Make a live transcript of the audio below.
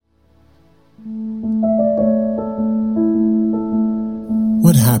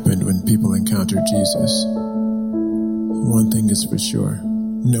What happened when people encountered Jesus? One thing is for sure,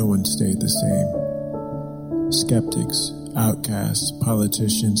 no one stayed the same. Skeptics, outcasts,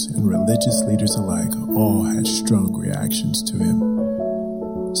 politicians, and religious leaders alike all had strong reactions to him.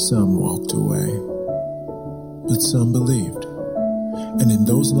 Some walked away, but some believed. And in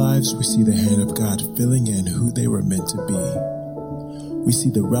those lives, we see the hand of God filling in who they were meant to be. We see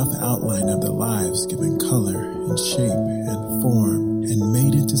the rough outline of their lives given color and shape and form and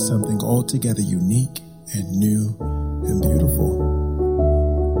made into something altogether unique and new and beautiful.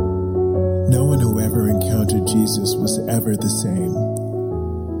 No one who ever encountered Jesus was ever the same.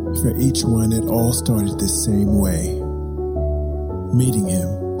 For each one, it all started the same way, meeting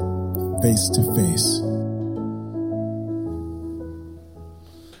him face to face.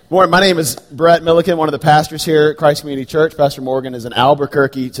 Morning, my name is Brett Milliken, one of the pastors here at Christ Community Church. Pastor Morgan is in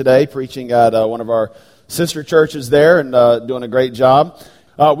Albuquerque today, preaching at one of our sister churches there and doing a great job.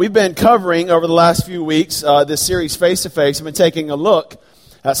 We've been covering over the last few weeks this series, Face to Face. I've been taking a look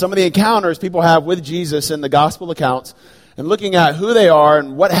at some of the encounters people have with Jesus in the gospel accounts and looking at who they are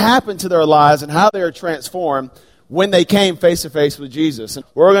and what happened to their lives and how they are transformed when they came face to face with Jesus. And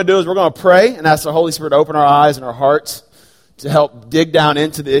what we're going to do is we're going to pray and ask the Holy Spirit to open our eyes and our hearts to help dig down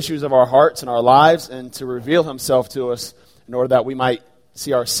into the issues of our hearts and our lives and to reveal himself to us in order that we might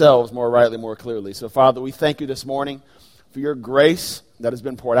see ourselves more rightly, more clearly. So, Father, we thank you this morning for your grace that has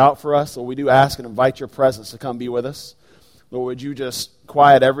been poured out for us. So we do ask and invite your presence to come be with us. Lord, would you just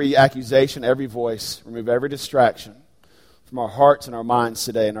quiet every accusation, every voice, remove every distraction from our hearts and our minds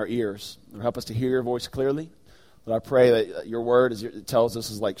today and our ears. Lord, help us to hear your voice clearly. Lord, I pray that your word, as it tells us,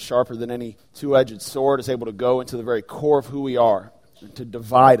 is like sharper than any two-edged sword. It's able to go into the very core of who we are and to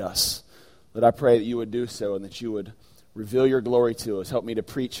divide us. Lord, I pray that you would do so and that you would reveal your glory to us. Help me to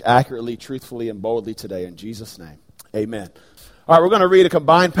preach accurately, truthfully, and boldly today. In Jesus' name, amen. All right, we're going to read a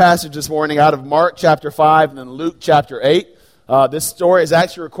combined passage this morning out of Mark chapter 5 and then Luke chapter 8. This story is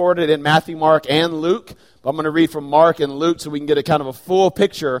actually recorded in Matthew, Mark, and Luke. But I'm going to read from Mark and Luke so we can get a kind of a full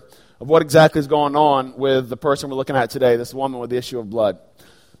picture of what exactly is going on with the person we're looking at today, this woman with the issue of blood.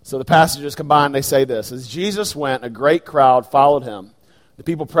 So the passages combined, they say this: as Jesus went, a great crowd followed him. The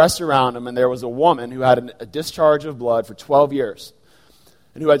people pressed around him, and there was a woman who had a discharge of blood for 12 years,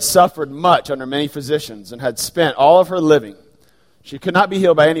 and who had suffered much under many physicians, and had spent all of her living. She could not be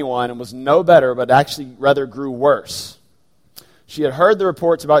healed by anyone, and was no better, but actually rather grew worse. She had heard the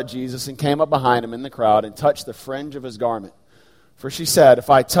reports about Jesus, and came up behind him in the crowd, and touched the fringe of his garment. For she said, if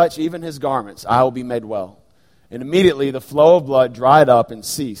I touch even his garments, I will be made well. And immediately the flow of blood dried up and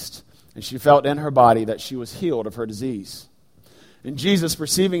ceased, and she felt in her body that she was healed of her disease. And Jesus,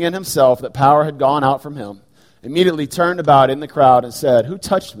 perceiving in himself that power had gone out from him, immediately turned about in the crowd and said, who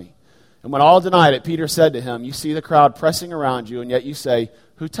touched me? And when all denied it, Peter said to him, you see the crowd pressing around you, and yet you say,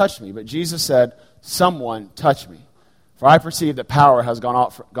 who touched me? But Jesus said, someone touched me, for I perceive that power has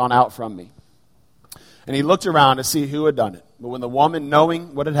gone out from me. And he looked around to see who had done it. But when the woman,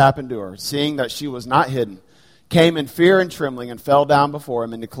 knowing what had happened to her, seeing that she was not hidden, came in fear and trembling and fell down before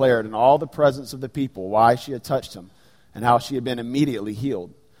him and declared in all the presence of the people why she had touched him and how she had been immediately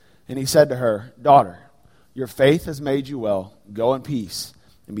healed. And he said to her, daughter, your faith has made you well. Go in peace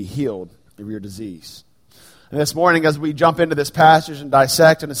and be healed of your disease. And this morning, as we jump into this passage and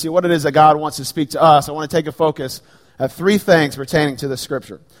dissect and to see what it is that God wants to speak to us, I want to take a focus at three things pertaining to the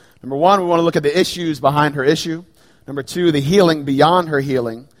scripture. Number one, we want to look at the issues behind her issue. Number two, the healing beyond her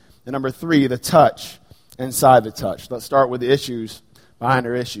healing. And number three, the touch inside the touch. Let's start with the issues behind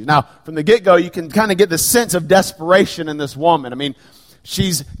her issue. Now, from the get-go, you can kind of get the sense of desperation in this woman. I mean,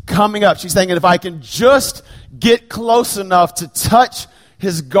 she's coming up. She's thinking, if I can just get close enough to touch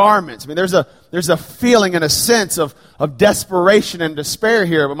his garments. I mean, there's a feeling and a sense of desperation and despair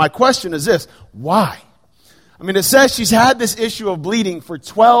here. But my question is this: why? I mean, it says she's had this issue of bleeding for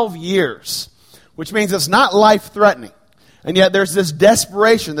 12 years, which means it's not life-threatening. And yet there's this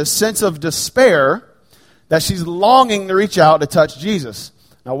desperation, this sense of despair that she's longing to reach out to touch Jesus.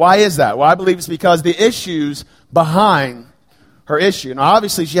 Now, why is that? Well, I believe it's because the issues behind her issue. Now,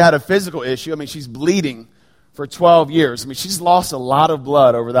 obviously, she had a physical issue. I mean, she's bleeding for 12 years. I mean, she's lost a lot of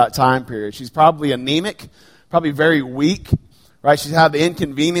blood over that time period. She's probably anemic, probably very weak. Right, she's had the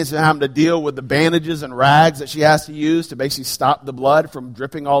inconvenience of having to deal with the bandages and rags that she has to use to basically stop the blood from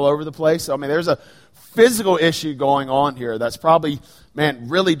dripping all over the place. So, I mean, there's a physical issue going on here that's probably,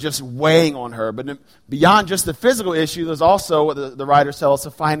 really just weighing on her. But beyond just the physical issue, there's also, what the writers tell us,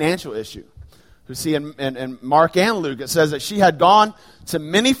 a financial issue. We see in Mark and Luke, it says that she had gone to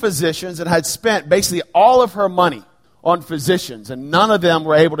many physicians and had spent basically all of her money on physicians, and none of them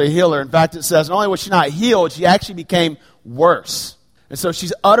were able to heal her. In fact, it says not only was she not healed, she actually became worse. And so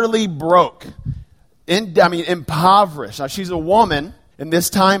she's utterly broke, impoverished. Now, she's a woman in this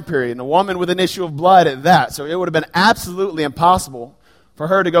time period, and a woman with an issue of blood at that. So it would have been absolutely impossible for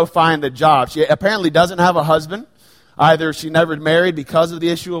her to go find a job. She apparently doesn't have a husband. Either she never married because of the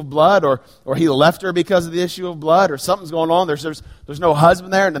issue of blood, or he left her because of the issue of blood, or something's going on. There's no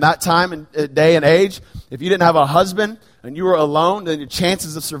husband there. And in that time and day and age, if you didn't have a husband and you were alone, then your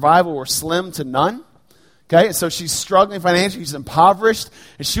chances of survival were slim to none. Okay, and so she's struggling financially, she's impoverished,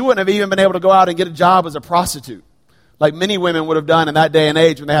 and she wouldn't have even been able to go out and get a job as a prostitute, like many women would have done in that day and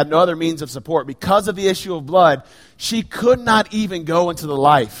age when they had no other means of support. Because of the issue of blood, she could not even go into the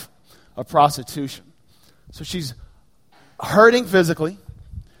life of prostitution. So she's hurting physically,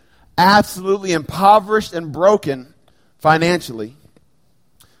 absolutely impoverished and broken financially.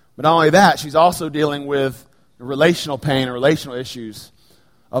 But not only that, she's also dealing with relational pain and relational issues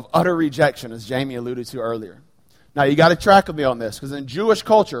of utter rejection, as Jamie alluded to earlier. Now, you got to track with me on this, because in Jewish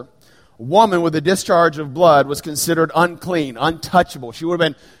culture, a woman with a discharge of blood was considered unclean, untouchable. She would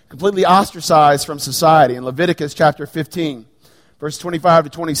have been completely ostracized from society. In Leviticus chapter 15, verse 25 to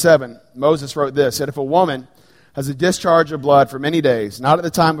 27, Moses wrote this, that if a woman has a discharge of blood for many days, not at the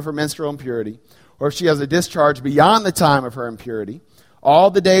time of her menstrual impurity, or if she has a discharge beyond the time of her impurity,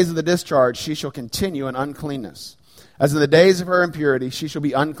 all the days of the discharge she shall continue in uncleanness. As in the days of her impurity, she shall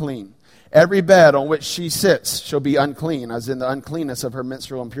be unclean. Every bed on which she sits shall be unclean, as in the uncleanness of her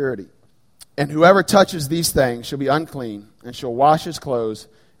menstrual impurity. And whoever touches these things shall be unclean, and shall wash his clothes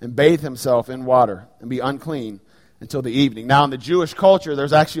and bathe himself in water, and be unclean until the evening. Now, in the Jewish culture,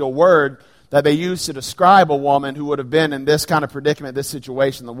 there's actually a word that they used to describe a woman who would have been in this kind of predicament, this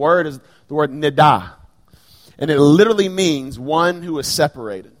situation. The word is the word nidah. And it literally means one who is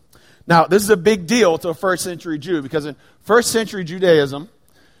separated. Now, this is a big deal to a first century Jew, because in first century Judaism,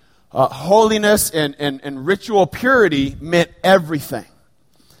 holiness and ritual purity meant everything.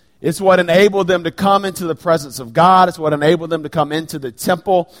 It's what enabled them to come into the presence of God. It's what enabled them to come into the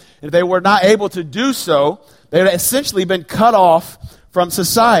temple. And if they were not able to do so, they had essentially been cut off from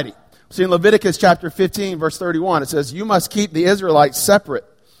society. See, in Leviticus chapter 15, verse 31, it says, "You must keep the Israelites separate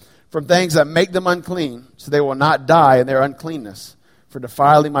from things that make them unclean, so they will not die in their uncleanness, for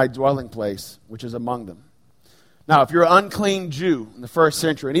defiling my dwelling place, which is among them." Now, if you're an unclean Jew in the first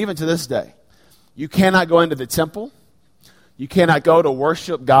century, and even to this day, you cannot go into the temple. You cannot go to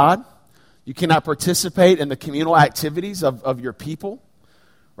worship God. You cannot participate in the communal activities of your people.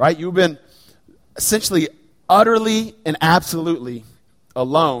 Right? You've been essentially utterly and absolutely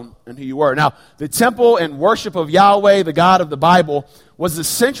alone in who you were. Now, the temple and worship of Yahweh, the God of the Bible, was the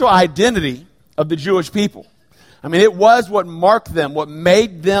central identity of the Jewish people. I mean, it was what marked them, what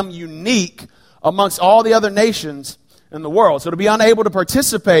made them unique amongst all the other nations in the world. So to be unable to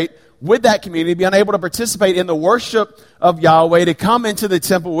participate with that community, be unable to participate in the worship of Yahweh, to come into the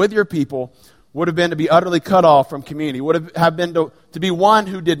temple with your people, would have been to be utterly cut off from community, would have been to be one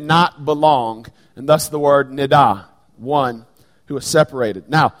who did not belong, and thus the word nidah, one who was separated.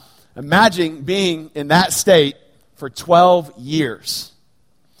 Now, imagine being in that state for 12 years,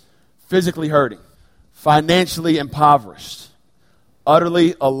 physically hurting, financially impoverished,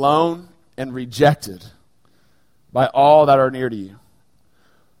 utterly alone and rejected by all that are near to you,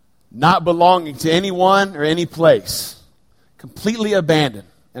 not belonging to anyone or any place, completely abandoned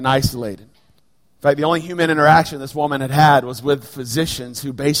and isolated. In fact, the only human interaction this woman had had was with physicians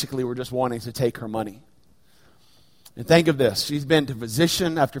who basically were just wanting to take her money. And think of this. She's been to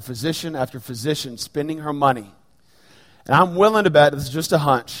physician after physician after physician spending her money. And I'm willing to bet, this is just a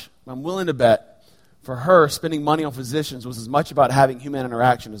hunch, I'm willing to bet for her, spending money on physicians was as much about having human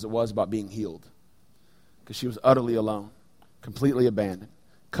interaction as it was about being healed. Because she was utterly alone, completely abandoned,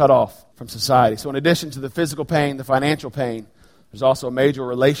 cut off from society. So in addition to the physical pain, the financial pain, there's also a major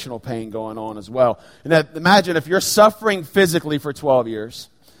relational pain going on as well. And that, imagine if you're suffering physically for 12 years,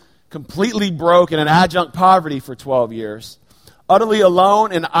 completely broke in an adjunct poverty for 12 years, utterly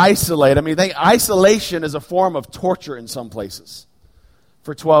alone and isolated. I mean, isolation is a form of torture in some places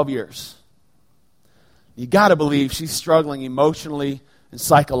for 12 years. You got to believe she's struggling emotionally and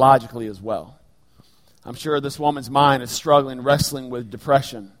psychologically as well. I'm sure this woman's mind is struggling, wrestling with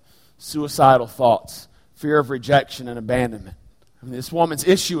depression, suicidal thoughts, fear of rejection and abandonment. I mean, this woman's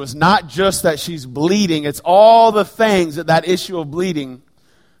issue is not just that she's bleeding, it's all the things that issue of bleeding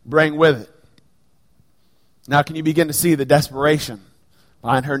bring with it. Now, can you begin to see the desperation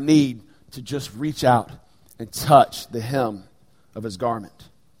behind her need to just reach out and touch the hem of his garment?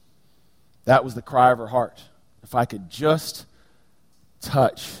 That was the cry of her heart. If I could just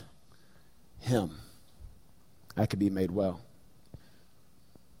touch him, I could be made well.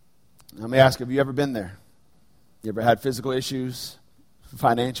 Now, let me ask, have you ever been there? You ever had physical issues,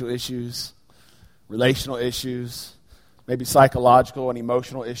 financial issues, relational issues, maybe psychological and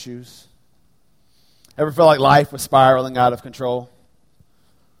emotional issues. Ever feel like life was spiraling out of control?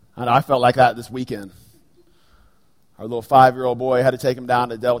 And I felt like that this weekend. Our little 5-year-old boy, had to take him down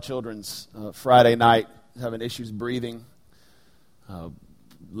to Dell Children's Friday night, having issues breathing.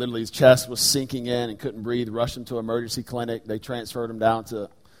 Literally his chest was sinking in and couldn't breathe. Rushed him to an emergency clinic. They transferred him down to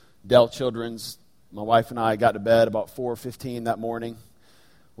Dell Children's. My wife and I got to bed about 4:15 that morning.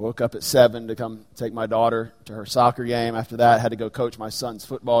 Woke up at 7 to come take my daughter to her soccer game. After that, had to go coach my son's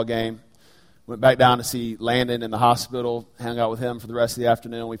football game. Went back down to see Landon in the hospital, hung out with him for the rest of the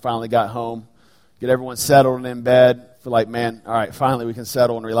afternoon. We finally got home, get everyone settled and in bed. Feel like, man, all right, finally we can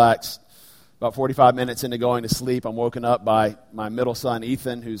settle and relax. About 45 minutes into going to sleep, I'm woken up by my middle son,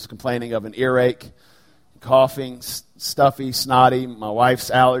 Ethan, who's complaining of an earache, coughing, stuffy, snotty. My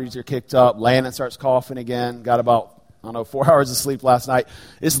wife's allergies are kicked up. Landon starts coughing again. Got about 4 hours of sleep last night.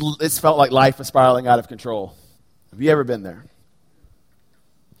 It's felt like life was spiraling out of control. Have you ever been there?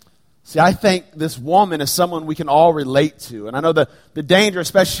 See, I think this woman is someone we can all relate to. And I know the danger,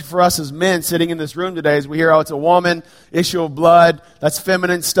 especially for us as men sitting in this room today, is we hear, oh, it's a woman, issue of blood, that's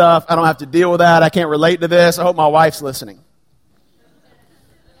feminine stuff. I don't have to deal with that. I can't relate to this. I hope my wife's listening.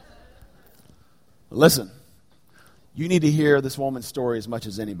 Listen, you need to hear this woman's story as much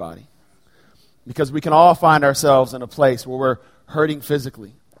as anybody. Because we can all find ourselves in a place where we're hurting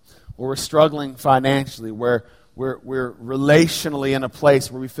physically, where we're struggling financially, where we're relationally in a place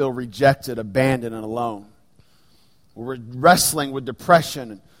where we feel rejected, abandoned, and alone. Where we're wrestling with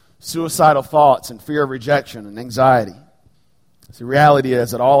depression and suicidal thoughts and fear of rejection and anxiety. So the reality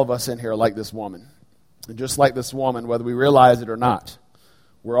is that all of us in here are like this woman. And just like this woman, whether we realize it or not,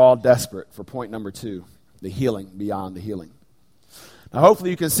 we're all desperate for point number 2, the healing beyond the healing. Now, hopefully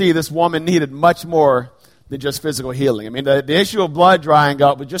you can see this woman needed much more than just physical healing. I mean, the issue of blood drying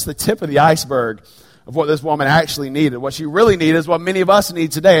up was just the tip of the iceberg of what this woman actually needed. What she really needed is what many of us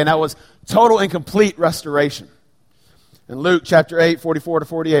need today, and that was total and complete restoration. In Luke chapter 8, 44 to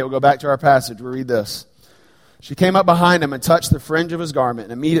 48, we'll go back to our passage. We'll read this. She came up behind him and touched the fringe of his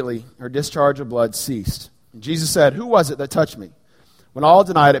garment, and immediately her discharge of blood ceased. And Jesus said, "Who was it that touched me?" When all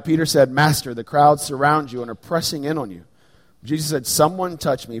denied it, Peter said, "Master, the crowd surround you and are pressing in on you." Jesus said, "Someone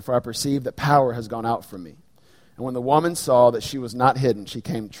touched me, for I perceive that power has gone out from me." And when the woman saw that she was not hidden, she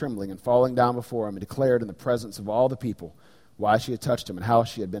came trembling and falling down before him and declared in the presence of all the people why she had touched him and how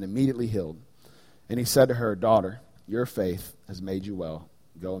she had been immediately healed. And he said to her, "Daughter, your faith has made you well.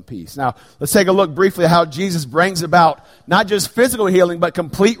 Go in peace." Now, let's take a look briefly at how Jesus brings about not just physical healing, but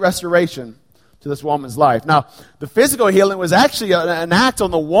complete restoration to this woman's life. Now, the physical healing was actually an act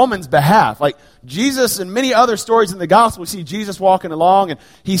on the woman's behalf. Like Jesus, and many other stories in the gospel, we see Jesus walking along and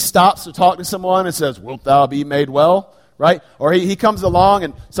he stops to talk to someone and says, "Wilt thou be made well?" Right? Or he comes along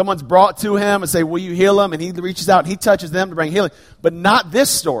and someone's brought to him and say, "Will you heal him?" And he reaches out and he touches them to bring healing. But not this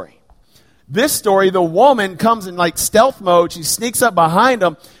story. This story, the woman comes in like stealth mode. She sneaks up behind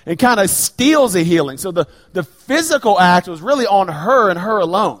him and kind of steals a healing. So the physical act was really on her and her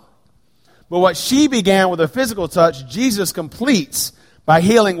alone. But what she began with a physical touch, Jesus completes by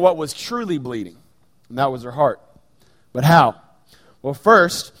healing what was truly bleeding. And that was her heart. But how? Well,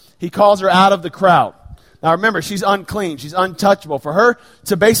 first, he calls her out of the crowd. Now remember, she's unclean. She's untouchable. For her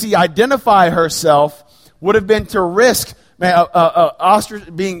to basically identify herself would have been to risk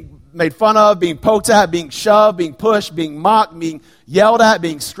being made fun of, being poked at, being shoved, being pushed, being mocked, being yelled at,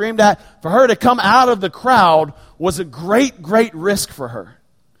 being screamed at. For her to come out of the crowd was a great, great risk for her.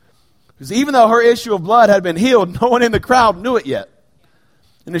 Because even though her issue of blood had been healed, no one in the crowd knew it yet.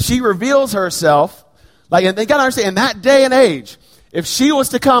 And if she reveals herself, and they got to understand, in that day and age, if she was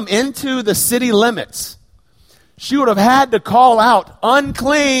to come into the city limits, she would have had to call out,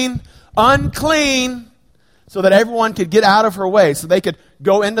 "Unclean, unclean," so that everyone could get out of her way, so they could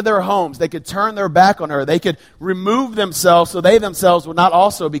go into their homes, they could turn their back on her, they could remove themselves so they themselves would not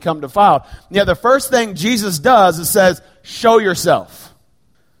also become defiled. And yet the first thing Jesus does is says, "Show yourself."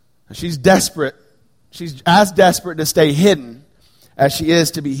 She's desperate. She's as desperate to stay hidden as she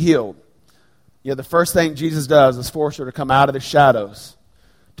is to be healed. Yet the first thing Jesus does is force her to come out of the shadows,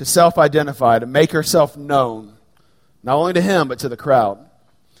 to self-identify, to make herself known, not only to him, but to the crowd.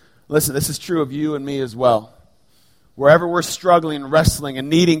 Listen, this is true of you and me as well. Wherever we're struggling, wrestling, and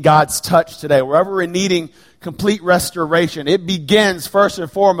needing God's touch today, wherever we're needing complete restoration, it begins first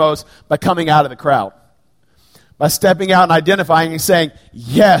and foremost by coming out of the crowd. By stepping out and identifying and saying,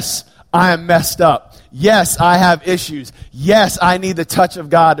 "Yes, I am messed up. Yes, I have issues. Yes, I need the touch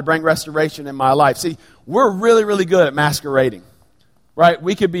of God to bring restoration in my life." See, we're really, really good at masquerading, right?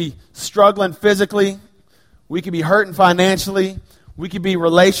 We could be struggling physically. We could be hurting financially. We could be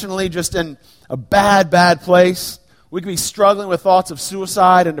relationally just in a bad place. We could be struggling with thoughts of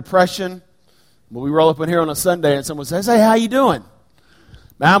suicide and depression. But we roll up in here on a Sunday and someone says, hey, how you doing?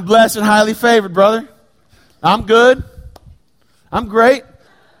 Man, I'm blessed and highly favored, brother. I'm good. I'm great.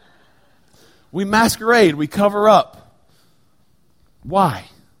 We masquerade. We cover up. Why?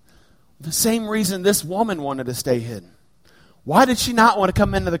 The same reason this woman wanted to stay hidden. Why did she not want to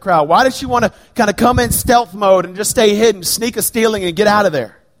come into the crowd? Why did she want to kind of come in stealth mode and just stay hidden, sneak a stealing and get out of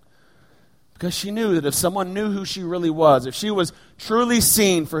there? Because she knew that if someone knew who she really was, if she was truly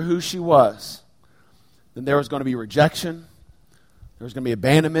seen for who she was, then there was going to be rejection, there was going to be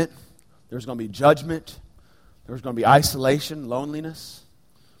abandonment, there was going to be judgment, there was going to be isolation, loneliness.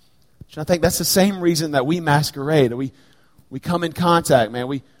 And I think that's the same reason that we masquerade. We come in contact, man.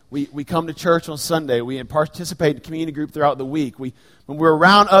 We come to church on Sunday. We participate in community group throughout the week. When we're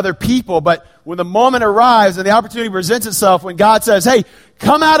around other people, but when the moment arrives and the opportunity presents itself, when God says, hey,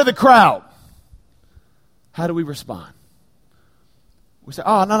 come out of the crowd, how do we respond? We say,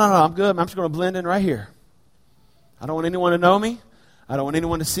 oh, no, I'm good. I'm just going to blend in right here. I don't want anyone to know me. I don't want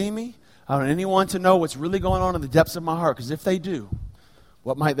anyone to see me. I don't want anyone to know what's really going on in the depths of my heart, because if they do,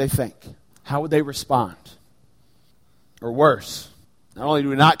 what might they think? How would they respond? Or worse, not only do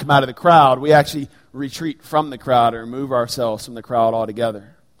we not come out of the crowd, we actually retreat from the crowd and remove ourselves from the crowd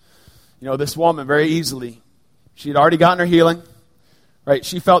altogether. You know, this woman very easily, she had already gotten her healing, right?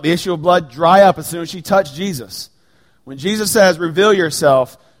 She felt the issue of blood dry up as soon as she touched Jesus. When Jesus says, reveal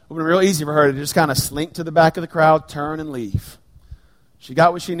yourself, it would have been real easy for her to just kind of slink to the back of the crowd, turn and leave. She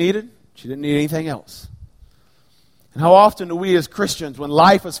got what she needed. She didn't need anything else. And how often do we as Christians, when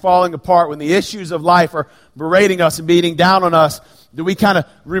life is falling apart, when the issues of life are berating us and beating down on us, do we kind of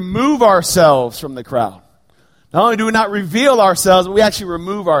remove ourselves from the crowd? Not only do we not reveal ourselves, but we actually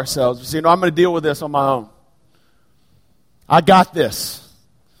remove ourselves. We say, no, I'm going to deal with this on my own. I got this.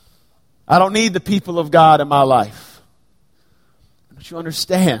 I don't need the people of God in my life. Don't you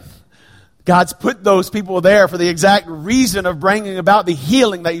understand? God's put those people there for the exact reason of bringing about the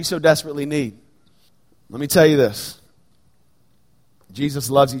healing that you so desperately need. Let me tell you this. Jesus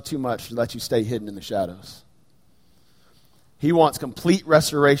loves you too much to let you stay hidden in the shadows. He wants complete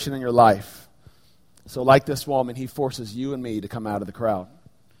restoration in your life. So like this woman, he forces you and me to come out of the crowd.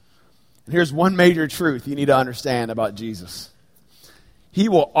 And here's one major truth you need to understand about Jesus. He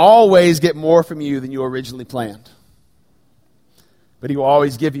will always get more from you than you originally planned. But he will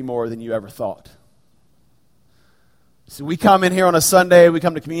always give you more than you ever thought. So we come in here on a Sunday, we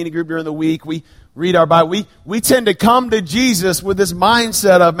come to community group during the week, we read our Bible. We tend to come to Jesus with this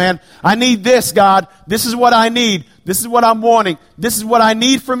mindset of, man, I need this, God. This is what I need. This is what I'm wanting. This is what I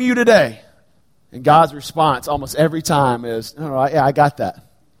need from you today. And God's response almost every time is, no, yeah, I got that.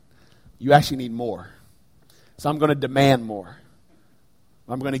 You actually need more. So I'm going to demand more.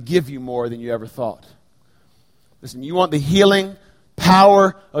 I'm going to give you more than you ever thought. Listen, you want the healing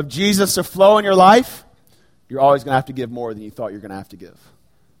power of Jesus to flow in your life, you're always going to have to give more than you thought you were going to have to give.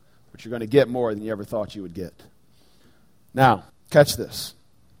 But you're going to get more than you ever thought you would get. Now, catch this.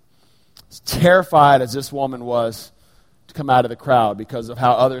 As terrified as this woman was to come out of the crowd because of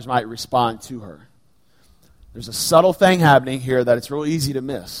how others might respond to her, there's a subtle thing happening here that it's real easy to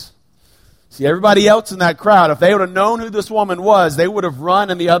miss. See, everybody else in that crowd, if they would have known who this woman was, they would have run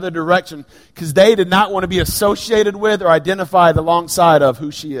in the other direction because they did not want to be associated with or identified alongside of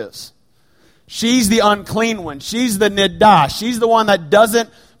who she is. She's the unclean one. She's the nidah. She's the one that doesn't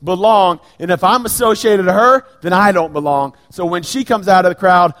belong. And if I'm associated to her, then I don't belong. So when she comes out of the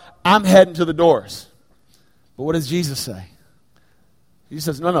crowd, I'm heading to the doors. But what does Jesus say? He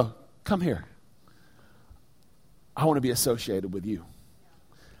says, no, come here. I want to be associated with you.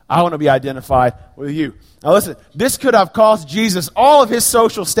 I want to be identified with you. Now listen, this could have cost Jesus all of his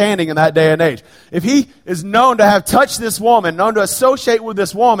social standing in that day and age. If he is known to have touched this woman, known to associate with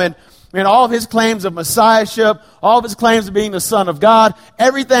this woman, and all of his claims of messiahship, all of his claims of being the Son of God,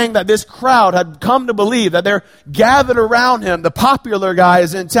 everything that this crowd had come to believe, that they're gathered around him, the popular guy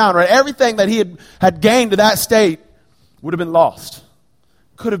is in town, right? Everything that he had gained to that state would have been lost.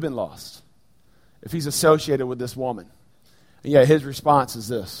 Could have been lost if he's associated with this woman. And yet his response is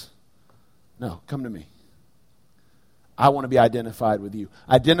this. No, come to me. I want to be identified with you.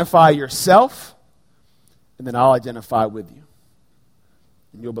 Identify yourself, and then I'll identify with you.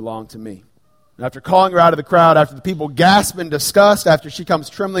 And you'll belong to me. And after calling her out of the crowd, after the people gasp in disgust, after she comes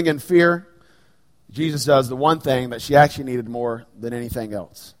trembling in fear, Jesus does the one thing that she actually needed more than anything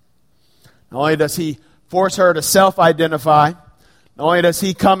else. Not only does he force her to self-identify, not only does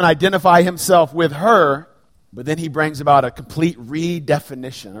he come and identify himself with her, but then he brings about a complete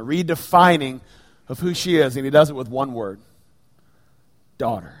redefinition, a redefining of who she is, and he does it with one word.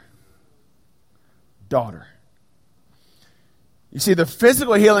 daughter. Daughter. You see, the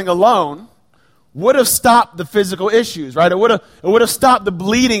physical healing alone would have stopped the physical issues, right? It would have stopped the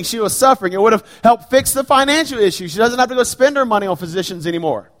bleeding she was suffering. It would have helped fix the financial issues. She doesn't have to go spend her money on physicians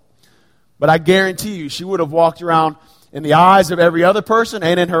anymore. But I guarantee you, she would have walked around in the eyes of every other person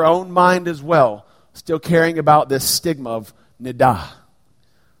and in her own mind as well, still caring about this stigma of nidah,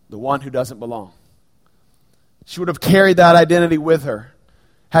 the one who doesn't belong. She would have carried that identity with her.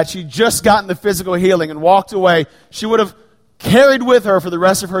 Had she just gotten the physical healing and walked away, she would have carried with her for the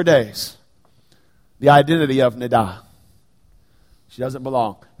rest of her days the identity of nidah. She doesn't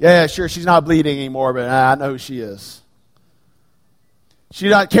belong. Yeah, sure, she's not bleeding anymore, but I know who she is. She's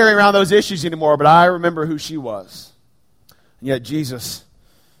not carrying around those issues anymore, but I remember who she was. And yet Jesus,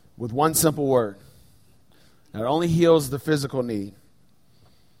 with one simple word, not only heals the physical need,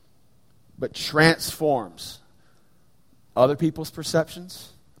 but transforms other people's perceptions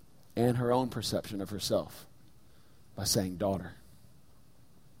and her own perception of herself by saying, daughter.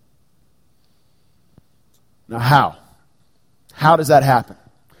 Now how? How does that happen?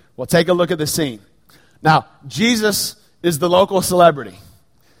 Well, take a look at the scene. Now, Jesus is the local celebrity.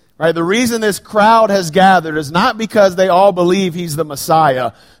 Right? The reason this crowd has gathered is not because they all believe he's the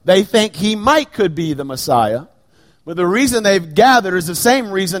Messiah. They think he could be the Messiah. But the reason they've gathered is the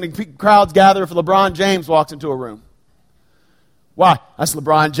same reason crowds gather if LeBron James walks into a room. Why? That's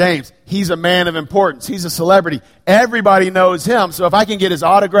LeBron James. He's a man of importance. He's a celebrity. Everybody knows him. So if I can get his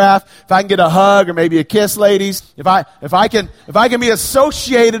autograph, if I can get a hug or maybe a kiss, ladies, if I can be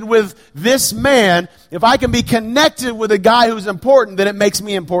associated with this man, if I can be connected with a guy who's important, then it makes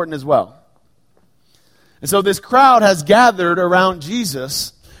me important as well. And so this crowd has gathered around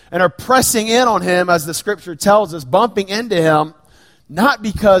Jesus and are pressing in on him, as the scripture tells us, bumping into him, not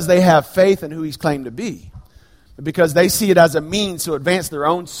because they have faith in who he's claimed to be, because they see it as a means to advance their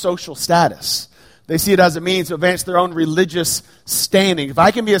own social status. They see it as a means to advance their own religious standing. If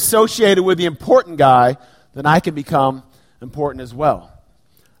I can be associated with the important guy, then I can become important as well.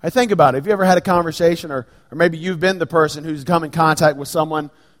 I think about it. Have you ever had a conversation, or maybe you've been the person who's come in contact with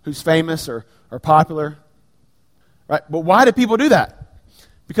someone who's famous or popular? Right? But why do people do that?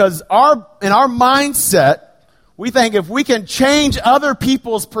 Because in our mindset, we think if we can change other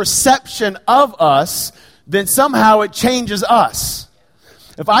people's perception of us, then somehow it changes us.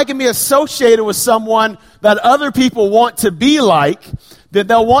 If I can be associated with someone that other people want to be like, then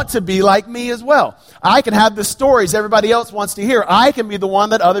they'll want to be like me as well. I can have the stories everybody else wants to hear. I can be the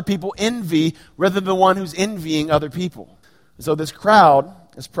one that other people envy rather than the one who's envying other people. And so this crowd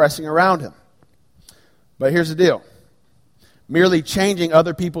is pressing around him. But here's the deal. Merely changing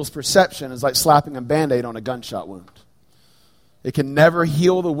other people's perception is like slapping a Band-Aid on a gunshot wound. It can never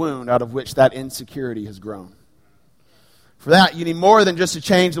heal the wound out of which that insecurity has grown. For that, you need more than just to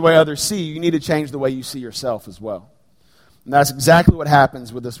change the way others see you. You need to change the way you see yourself as well. And that's exactly what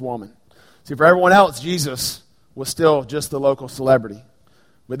happens with this woman. See, for everyone else, Jesus was still just the local celebrity.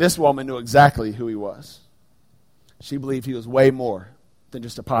 But this woman knew exactly who he was. She believed he was way more than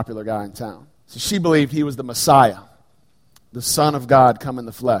just a popular guy in town. So she believed he was the Messiah, the Son of God come in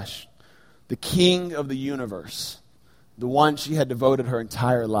the flesh, the King of the universe, the one she had devoted her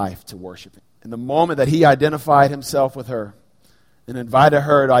entire life to worshiping. And the moment that he identified himself with her and invited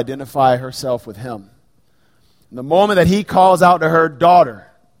her to identify herself with him, and the moment that he calls out to her daughter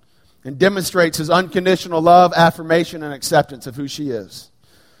and demonstrates his unconditional love, affirmation, and acceptance of who she is,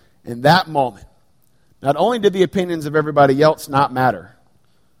 in that moment, not only did the opinions of everybody else not matter,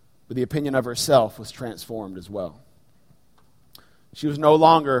 but the opinion of herself was transformed as well. She was no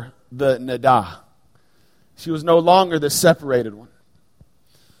longer the nidah. She was no longer the separated one.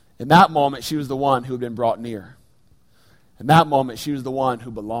 In that moment, she was the one who had been brought near. In that moment, she was the one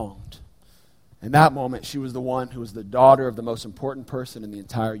who belonged. In that moment, she was the one who was the daughter of the most important person in the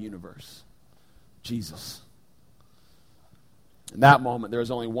entire universe, Jesus. In that moment, there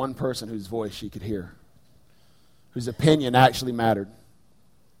was only one person whose voice she could hear, whose opinion actually mattered,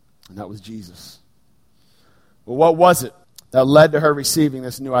 and that was Jesus. Well, what was it that led to her receiving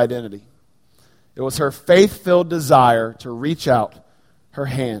this new identity? It was her faith-filled desire to reach out her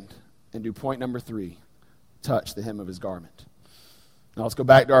hand and do point number 3, touch the hem of his garment. Now let's go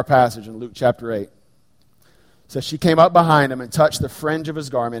back to our passage in Luke chapter 8. It says, she came up behind him and touched the fringe of his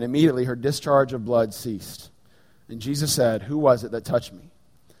garment. Immediately her discharge of blood ceased. And Jesus said, who was it that touched me?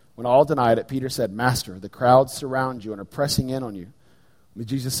 When all denied it, Peter said, Master, the crowds surround you and are pressing in on you. But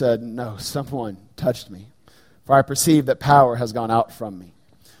Jesus said, no, someone touched me, for I perceive that power has gone out from me.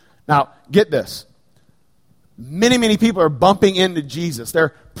 Now, get this. Many people are bumping into Jesus.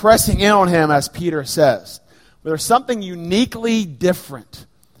 They're pressing in on him, as Peter says. But there's something uniquely different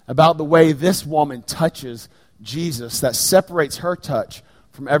about the way this woman touches Jesus that separates her touch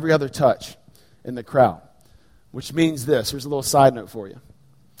from every other touch in the crowd. Which means this. Here's a little side note for you.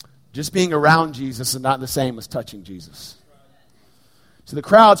 Just being around Jesus is not the same as touching Jesus. So the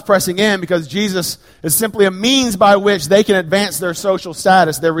crowd's pressing in because Jesus is simply a means by which they can advance their social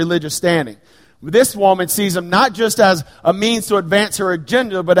status, their religious standing. This woman sees him not just as a means to advance her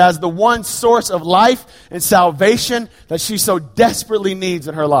agenda, but as the one source of life and salvation that she so desperately needs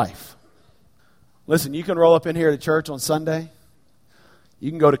in her life. Listen, you can roll up in here to church on Sunday.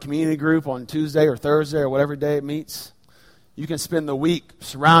 You can go to community group on Tuesday or Thursday or whatever day it meets. You can spend the week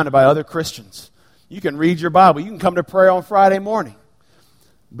surrounded by other Christians. You can read your Bible. You can come to prayer on Friday morning.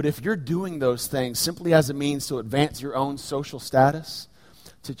 But if you're doing those things simply as a means to advance your own social status,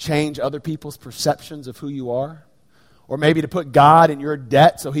 to change other people's perceptions of who you are, or maybe to put God in your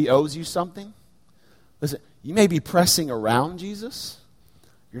debt so he owes you something, listen, you may be pressing around Jesus.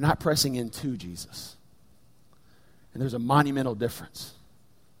 You're not pressing into Jesus. And there's a monumental difference.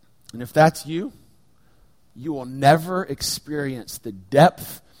 And if that's you, you will never experience the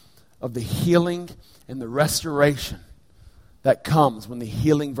depth of the healing and the restoration that comes when the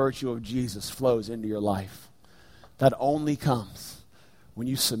healing virtue of Jesus flows into your life. That only comes when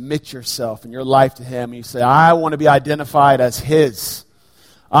you submit yourself and your life to him and you say, I want to be identified as his.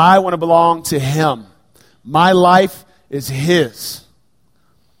 I want to belong to him. My life is his.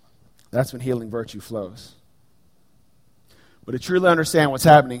 That's when healing virtue flows. But to truly understand what's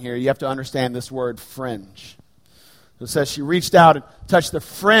happening here, you have to understand this word fringe. It says she reached out and touched the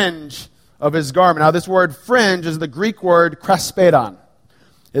fringe of his garment. Now this word fringe is the Greek word krespedon.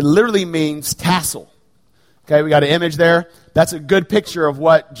 It literally means tassel. Okay, we got an image there. That's a good picture of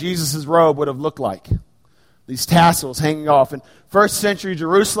what Jesus' robe would have looked like. These tassels hanging off. In first century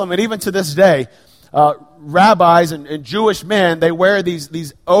Jerusalem, and even to this day, rabbis and Jewish men, they wear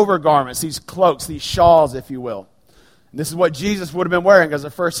these overgarments, these cloaks, these shawls, if you will. And this is what Jesus would have been wearing as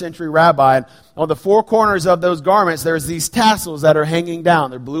a first century rabbi. And on the four corners of those garments, there's these tassels that are hanging down.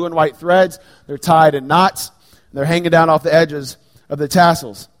 They're blue and white threads. They're tied in knots. And they're hanging down off the edges of the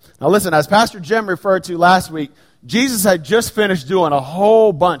tassels. Now listen, as Pastor Jim referred to last week, Jesus had just finished doing a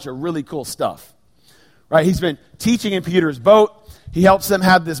whole bunch of really cool stuff. Right? He's been teaching in Peter's boat. He helps them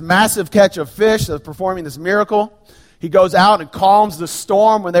have this massive catch of fish, performing this miracle. He goes out and calms the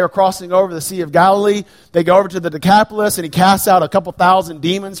storm when they were crossing over the Sea of Galilee. They go over to the Decapolis, and he casts out a couple thousand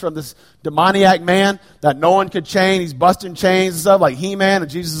demons from this demoniac man that no one could chain. He's busting chains and stuff like He-Man, and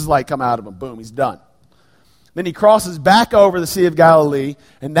Jesus is like, come out of him. Boom, he's done. Then he crosses back over the Sea of Galilee,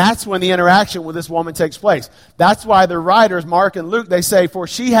 and that's when the interaction with this woman takes place. That's why the writers, Mark and Luke, they say, for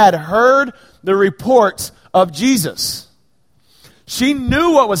she had heard the reports of Jesus. She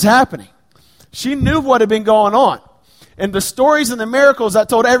knew what was happening. She knew what had been going on. And the stories and the miracles that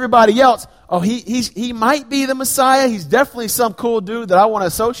told everybody else, oh, he might be the Messiah. He's definitely some cool dude that I want to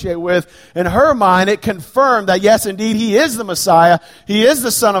associate with. In her mind, it confirmed that, yes, indeed, he is the Messiah. He is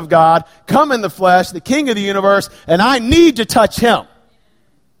the Son of God, come in the flesh, the King of the universe, and I need to touch him.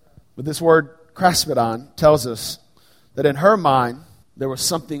 But this word, krespedon, tells us that in her mind, there was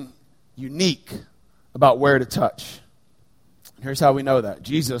something unique about where to touch. And here's how we know that.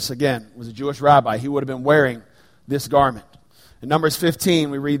 Jesus, again, was a Jewish rabbi. He would have been wearing this garment. In Numbers 15,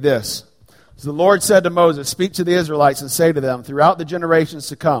 we read this. So the Lord said to Moses, speak to the Israelites and say to them, throughout the generations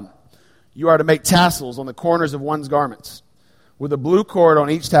to come, you are to make tassels on the corners of one's garments, with a blue cord on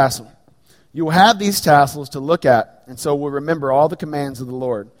each tassel. You will have these tassels to look at, and so will remember all the commands of the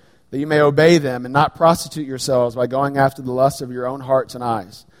Lord, that you may obey them and not prostitute yourselves by going after the lusts of your own hearts and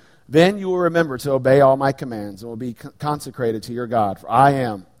eyes. Then you will remember to obey all my commands and will be consecrated to your God, for I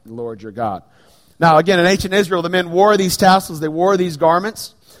am the Lord your God. Now, again, in ancient Israel, the men wore these tassels. They wore these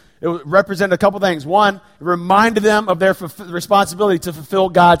garments. It represented a couple things. One, it reminded them of their responsibility to fulfill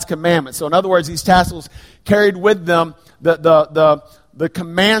God's commandments. So, in other words, these tassels carried with them the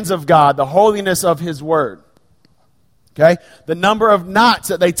commands of God, the holiness of his word. Okay? The number of knots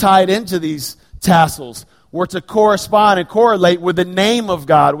that they tied into these tassels were to correspond and correlate with the name of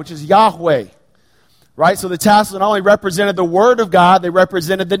God, which is Yahweh. Right? So the tassels not only represented the word of God, they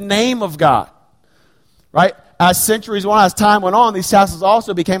represented the name of God. Right? As centuries went on, as time went on, these tassels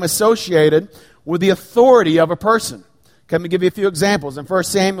also became associated with the authority of a person. Okay, let me give you a few examples. In 1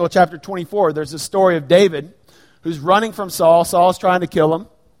 Samuel chapter 24, there's a story of David who's running from Saul. Saul's trying to kill him,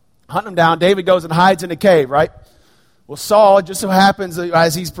 hunting him down. David goes and hides in a cave, right? Well, Saul, it just so happens,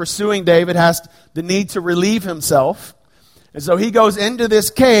 as he's pursuing David, has the need to relieve himself. And so he goes into this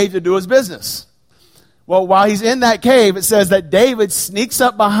cave to do his business. Well, while he's in that cave, it says that David sneaks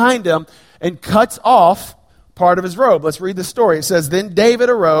up behind him and cuts off part of his robe. Let's read the story. It says, "Then David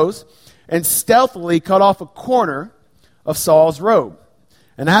arose and stealthily cut off a corner of Saul's robe.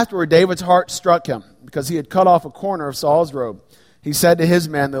 And afterward David's heart struck him, because he had cut off a corner of Saul's robe. He said to his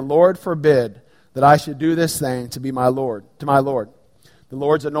men, 'The Lord forbid that I should do this thing to my Lord, the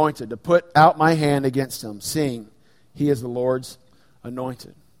Lord's anointed, to put out my hand against him, seeing he is the Lord's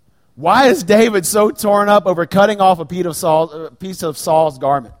anointed.'" Why is David so torn up over cutting off a piece of Saul's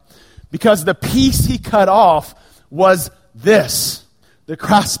garment? Because the piece he cut off was this, the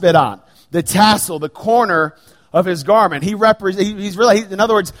kraspedon, the tassel, the corner of his garment. In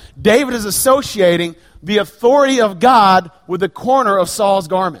other words, David is associating the authority of God with the corner of Saul's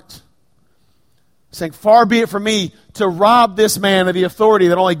garment. Saying, "Far be it from me to rob this man of the authority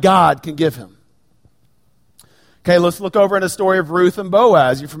that only God can give him." Okay, let's look over in the story of Ruth and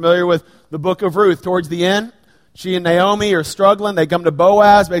Boaz. You're familiar with the book of Ruth. Towards the end, she and Naomi are struggling. They come to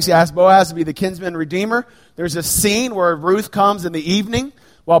Boaz, basically ask Boaz to be the kinsman redeemer. There's a scene where Ruth comes in the evening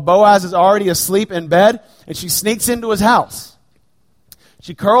while Boaz is already asleep in bed, and she sneaks into his house.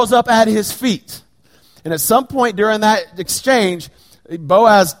 She curls up at his feet. And at some point during that exchange,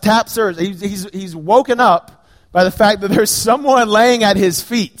 Boaz taps her. He's woken up by the fact that there's someone laying at his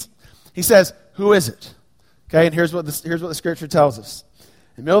feet. He says, "Who is it?" Okay, and here's what the scripture tells us. In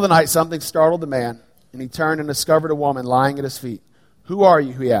the middle of the night, something startled the man, and he turned and discovered a woman lying at his feet. "Who are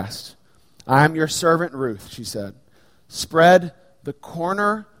you?" he asked. "I am your servant Ruth," she said. "Spread the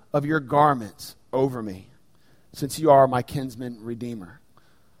corner of your garment over me, since you are my kinsman redeemer."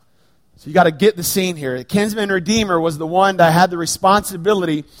 So you got to get the scene here. The kinsman redeemer was the one that had the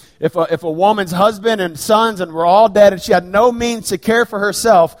responsibility if a woman's husband and sons and were all dead and she had no means to care for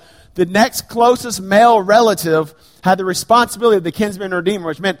herself, the next closest male relative had the responsibility of the kinsman redeemer,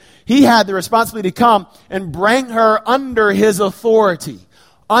 which meant he had the responsibility to come and bring her under his authority,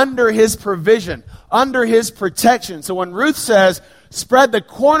 under his provision, under his protection. So when Ruth says, "Spread the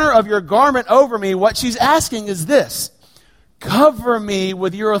corner of your garment over me," what she's asking is this: cover me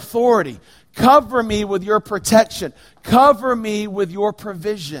with your authority. Cover me with your protection. Cover me with your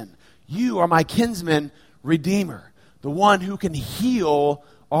provision. You are my kinsman redeemer, the one who can heal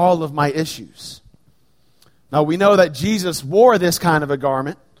all of my issues. Now we know that Jesus wore this kind of a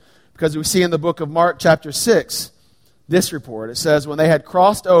garment because we see in the book of Mark chapter 6 this report. It says, "When they had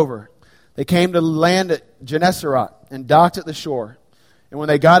crossed over, they came to land at Gennesaret and docked at the shore. And when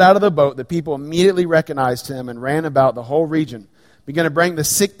they got out of the boat, the people immediately recognized him and ran about the whole region, began to bring the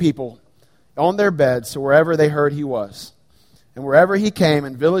sick people on their beds to wherever they heard he was. And wherever he came,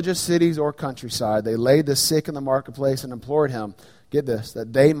 in villages, cities, or countryside, they laid the sick in the marketplace and implored him," get this,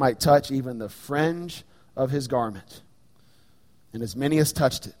 "that they might touch even the fringe of his garment. And as many as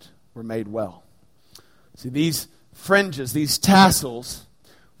touched it were made well." See, these fringes, these tassels,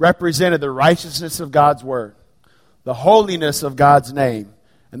 represented the righteousness of God's word, the holiness of God's name,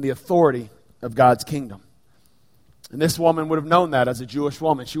 and the authority of God's kingdom. And this woman would have known that as a Jewish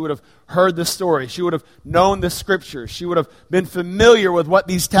woman. She would have heard the story. She would have known the scriptures. She would have been familiar with what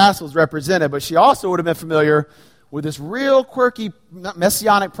these tassels represented. But she also would have been familiar with this real quirky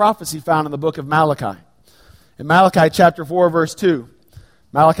messianic prophecy found in the book of Malachi. In Malachi chapter 4, verse 2,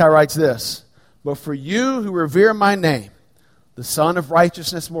 Malachi writes this: "But for you who revere my name, the Son of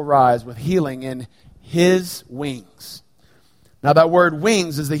Righteousness will rise with healing in his wings." Now that word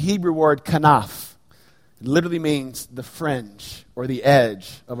wings is the Hebrew word kanaf. It literally means the fringe or the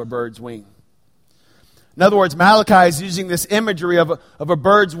edge of a bird's wing. In other words, Malachi is using this imagery of a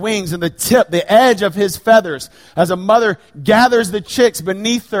bird's wings and the tip, the edge of his feathers, as a mother gathers the chicks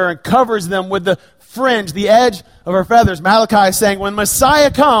beneath her and covers them with the fringe, the edge of her feathers. Malachi is saying when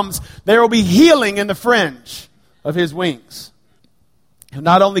Messiah comes, there will be healing in the fringe of his wings. He'll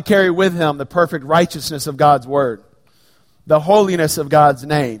not only carry with him the perfect righteousness of God's word, the holiness of God's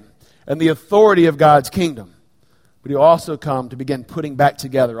name, and the authority of God's kingdom, but he'll also come to begin putting back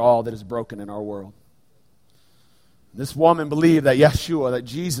together all that is broken in our world. This woman believed that Yeshua, that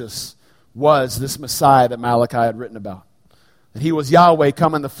Jesus, was this Messiah that Malachi had written about. That he was Yahweh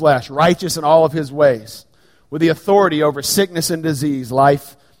come in the flesh, righteous in all of his ways, with the authority over sickness and disease,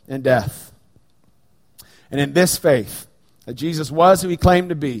 life and death. And in this faith, that Jesus was who he claimed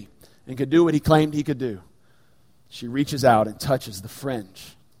to be and could do what he claimed he could do, she reaches out and touches the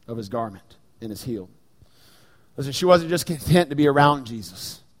fringe of his garment and is healed. Listen, she wasn't just content to be around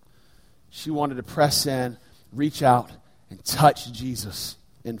Jesus. She wanted to press in, reach out, and touch Jesus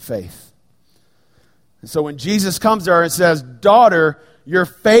in faith. And so when Jesus comes to her and says, "Daughter, your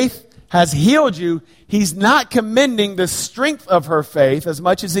faith has healed you," he's not commending the strength of her faith as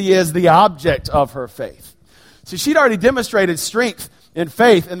much as he is the object of her faith. So she'd already demonstrated strength in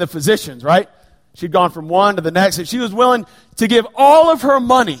faith in the physicians, right? She'd gone from one to the next, and she was willing to give all of her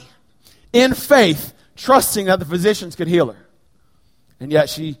money in faith, trusting that the physicians could heal her. And yet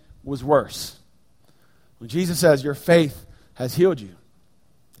she was worse. When Jesus says, your faith has healed you,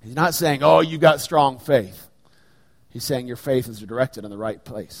 he's not saying, oh, you got strong faith. He's saying your faith is directed in the right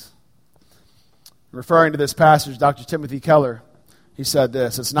place. Referring to this passage, Dr. Timothy Keller, he said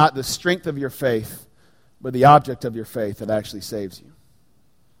this, it's not the strength of your faith, but the object of your faith that actually saves you.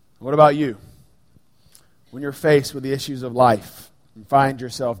 What about you? When you're faced with the issues of life and find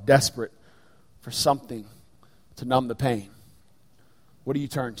yourself desperate for something to numb the pain, what do you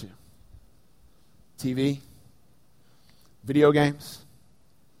turn to? TV? Video games?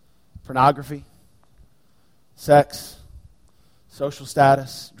 Pornography? Sex? Social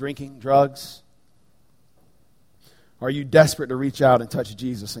status? Drinking? Drugs? Or are you desperate to reach out and touch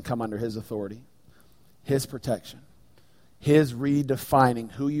Jesus and come under his authority, his protection, his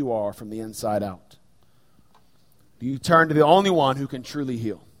redefining who you are from the inside out? Do you turn to the only one who can truly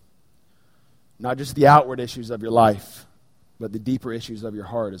heal? Not just the outward issues of your life, but the deeper issues of your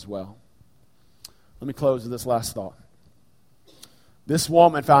heart as well. Let me close with this last thought. This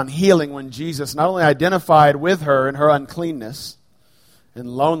woman found healing when Jesus not only identified with her in her uncleanness and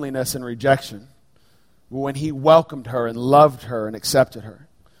loneliness and rejection, but when he welcomed her and loved her and accepted her.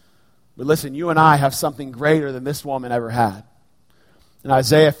 But listen, you and I have something greater than this woman ever had. In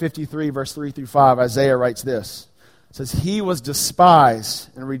Isaiah 53, verse 3 through 5, Isaiah writes this. It says, he was despised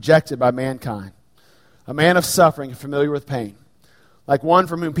and rejected by mankind, a man of suffering and familiar with pain. Like one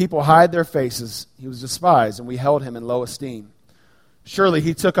from whom people hide their faces, he was despised, and we held him in low esteem. Surely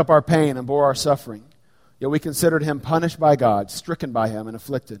he took up our pain and bore our suffering. Yet we considered him punished by God, stricken by him, and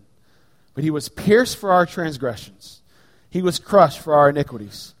afflicted. But he was pierced for our transgressions. He was crushed for our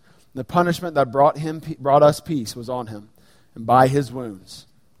iniquities. The punishment that brought us peace was on him, and by his wounds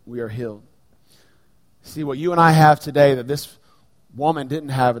we are healed. See, what you and I have today that this woman didn't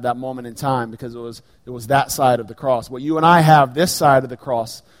have at that moment in time, because it was that side of the cross. What you and I have this side of the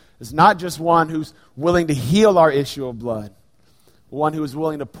cross is not just one who's willing to heal our issue of blood, but one who is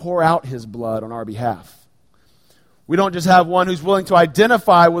willing to pour out his blood on our behalf. We don't just have one who's willing to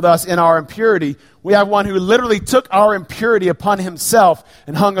identify with us in our impurity. We have one who literally took our impurity upon himself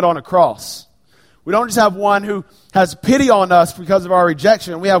and hung it on a cross. We don't just have one who has pity on us because of our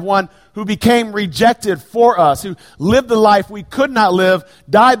rejection. We have one who became rejected for us, who lived the life we could not live,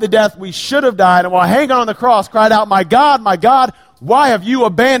 died the death we should have died, and while hanging on the cross cried out, my God, why have you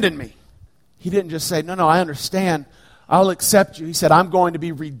abandoned me? He didn't just say, no, I understand. I'll accept you. He said, I'm going to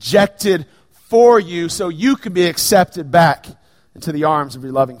be rejected for you so you can be accepted back into the arms of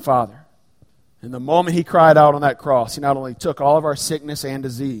your loving Father. And the moment he cried out on that cross, he not only took all of our sickness and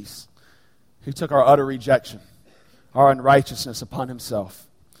disease, he took our utter rejection, our unrighteousness upon himself,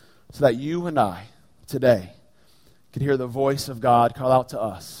 so that you and I today could hear the voice of God call out to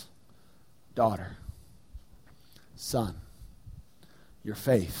us, daughter, son, your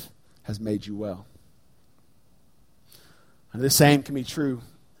faith has made you well. And the same can be true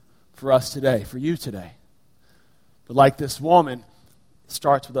for us today, for you today. But like this woman, it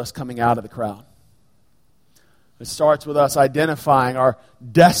starts with us coming out of the crowd. It starts with us identifying our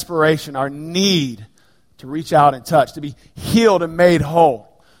desperation, our need to reach out and touch, to be healed and made whole.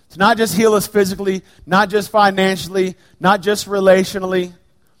 To not just heal us physically, not just financially, not just relationally,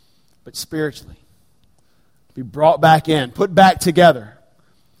 but spiritually. To be brought back in, put back together,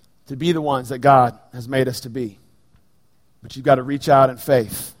 to be the ones that God has made us to be. But you've got to reach out in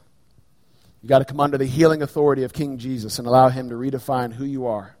faith. You've got to come under the healing authority of King Jesus and allow him to redefine who you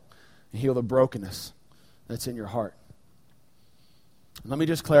are and heal the brokenness that's in your heart. Let me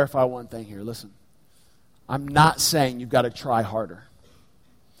just clarify one thing here. Listen, I'm not saying you've got to try harder.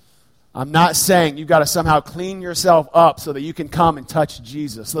 I'm not saying you've got to somehow clean yourself up so that you can come and touch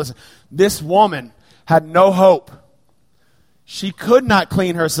Jesus. Listen, this woman had no hope. She could not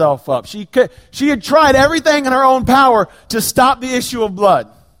clean herself up. She had tried everything in her own power to stop the issue of blood.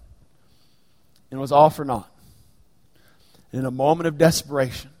 And it was all for naught. In a moment of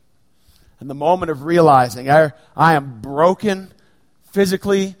desperation, in the moment of realizing I am broken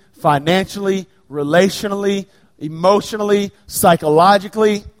physically, financially, relationally, emotionally,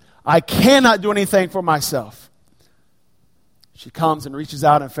 psychologically, I cannot do anything for myself. She comes and reaches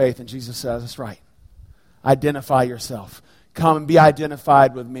out in faith, and Jesus says, that's right. Identify yourself. Come and be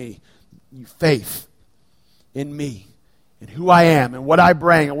identified with me. You faith in me, in who I am, and what I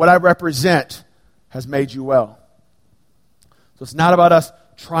bring, and what I represent has made you well. So it's not about us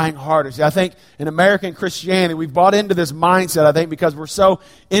trying harder. See, I think in American Christianity, we've bought into this mindset, I think, because we're so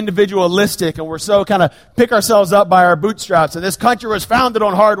individualistic and we're so kind of pick ourselves up by our bootstraps. And this country was founded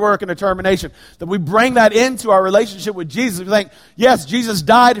on hard work and determination. That we bring that into our relationship with Jesus. We think, yes, Jesus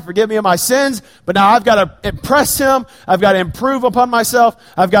died to forgive me of my sins, but now I've got to impress him. I've got to improve upon myself.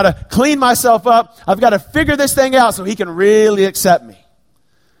 I've got to clean myself up. I've got to figure this thing out so he can really accept me.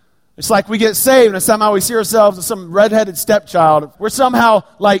 It's like we get saved and somehow we see ourselves as some redheaded stepchild. We're somehow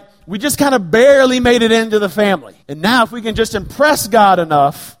like, we just kind of barely made it into the family. And now if we can just impress God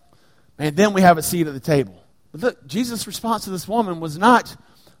enough, man, then we have a seat at the table. But look, Jesus' response to this woman was not,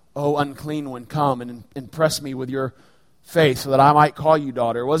 oh, unclean one, come and impress me with your faith so that I might call you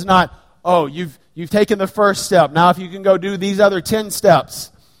daughter. It was not, oh, you've taken the first step. Now if you can go do these other 10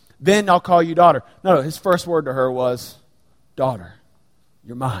 steps, then I'll call you daughter. No, his first word to her was, daughter,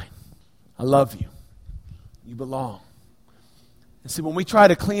 you're mine. I love you. You belong. And see, when we try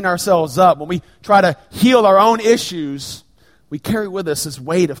to clean ourselves up, when we try to heal our own issues, we carry with us this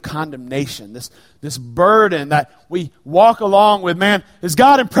weight of condemnation, this burden that we walk along with. Man, is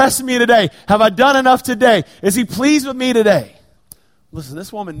God impressing me today? Have I done enough today? Is he pleased with me today? Listen,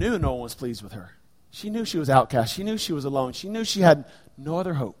 this woman knew no one was pleased with her. She knew she was outcast. She knew she was alone. She knew she had no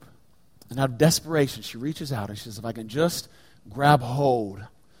other hope. And out of desperation, she reaches out and she says, if I can just grab hold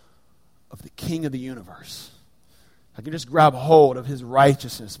of the King of the universe. If I can just grab hold of his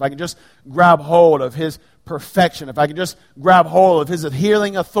righteousness. If I can just grab hold of his perfection. If I can just grab hold of his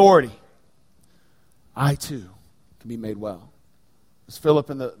healing authority, I too can be made well. As Philip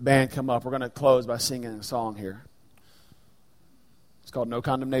and the band come up, we're going to close by singing a song here. It's called No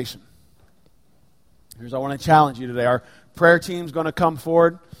Condemnation. Here's what I want to challenge you today. Our prayer team's going to come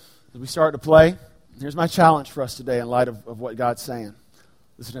forward as we start to play. Here's my challenge for us today in light of what God's saying.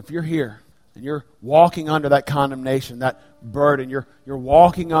 Listen, if you're here and you're walking under that condemnation, that burden, you're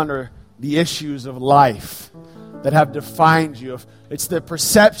walking under the issues of life that have defined you. It's the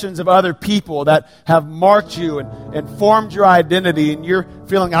perceptions of other people that have marked you and formed your identity, and you're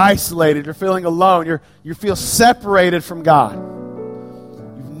feeling isolated, you're feeling alone, you feel separated from God.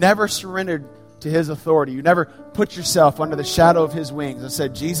 You've never surrendered to his authority. You never put yourself under the shadow of his wings and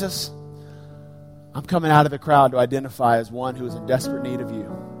said, Jesus, I'm coming out of the crowd to identify as one who is in desperate need of you.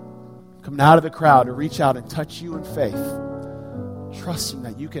 I'm coming out of the crowd to reach out and touch you in faith, trusting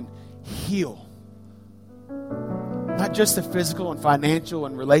that you can heal not just the physical and financial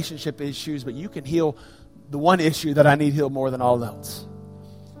and relationship issues, but you can heal the one issue that I need healed more than all else.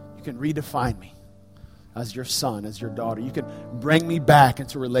 You can redefine me as your son, as your daughter. You can bring me back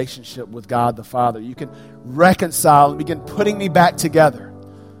into relationship with God the Father. You can reconcile and begin putting me back together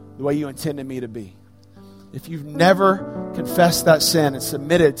the way you intended me to be. If you've never confessed that sin and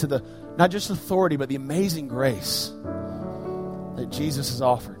submitted to the, not just authority, but the amazing grace that Jesus has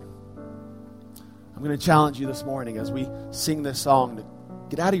offered, I'm going to challenge you this morning as we sing this song to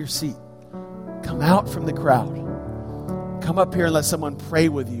get out of your seat. Come out from the crowd. Come up here and let someone pray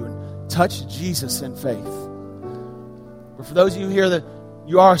with you and touch Jesus in faith. Or for those of you here that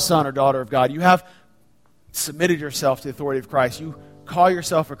you are a son or daughter of God, you have submitted yourself to the authority of Christ. You call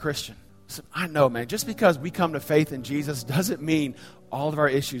yourself a Christian. So I know, man, just because we come to faith in Jesus doesn't mean all of our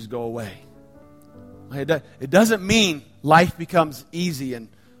issues go away. It doesn't mean life becomes easy and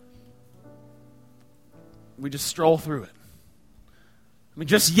we just stroll through it. I mean,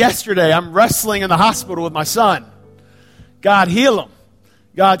 just yesterday, I'm wrestling in the hospital with my son. God heal him.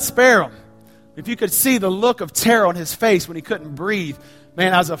 God spare him. If you could see the look of terror on his face when he couldn't breathe,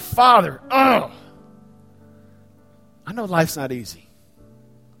 man, as a father, I know life's not easy.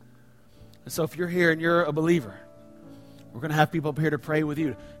 And so if you're here and you're a believer, we're going to have people up here to pray with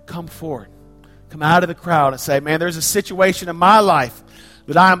you. Come forward. Come out of the crowd and say, man, there's a situation in my life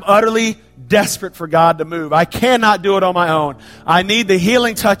that I am utterly desperate for God to move. I cannot do it on my own. I need the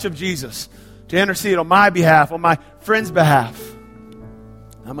healing touch of Jesus to intercede on my behalf, on my friend's behalf.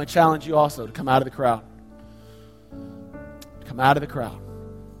 I'm going to challenge you also to come out of the crowd. Come out of the crowd.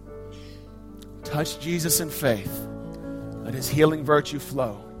 Touch Jesus in faith. Let his healing virtue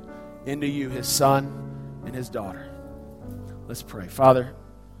flow into you, his son and his daughter. Let's pray. Father,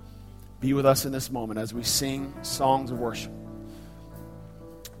 be with us in this moment as we sing songs of worship.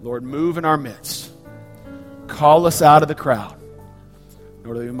 Lord, move in our midst. Call us out of the crowd in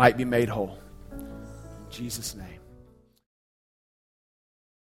order that we might be made whole. In Jesus' name.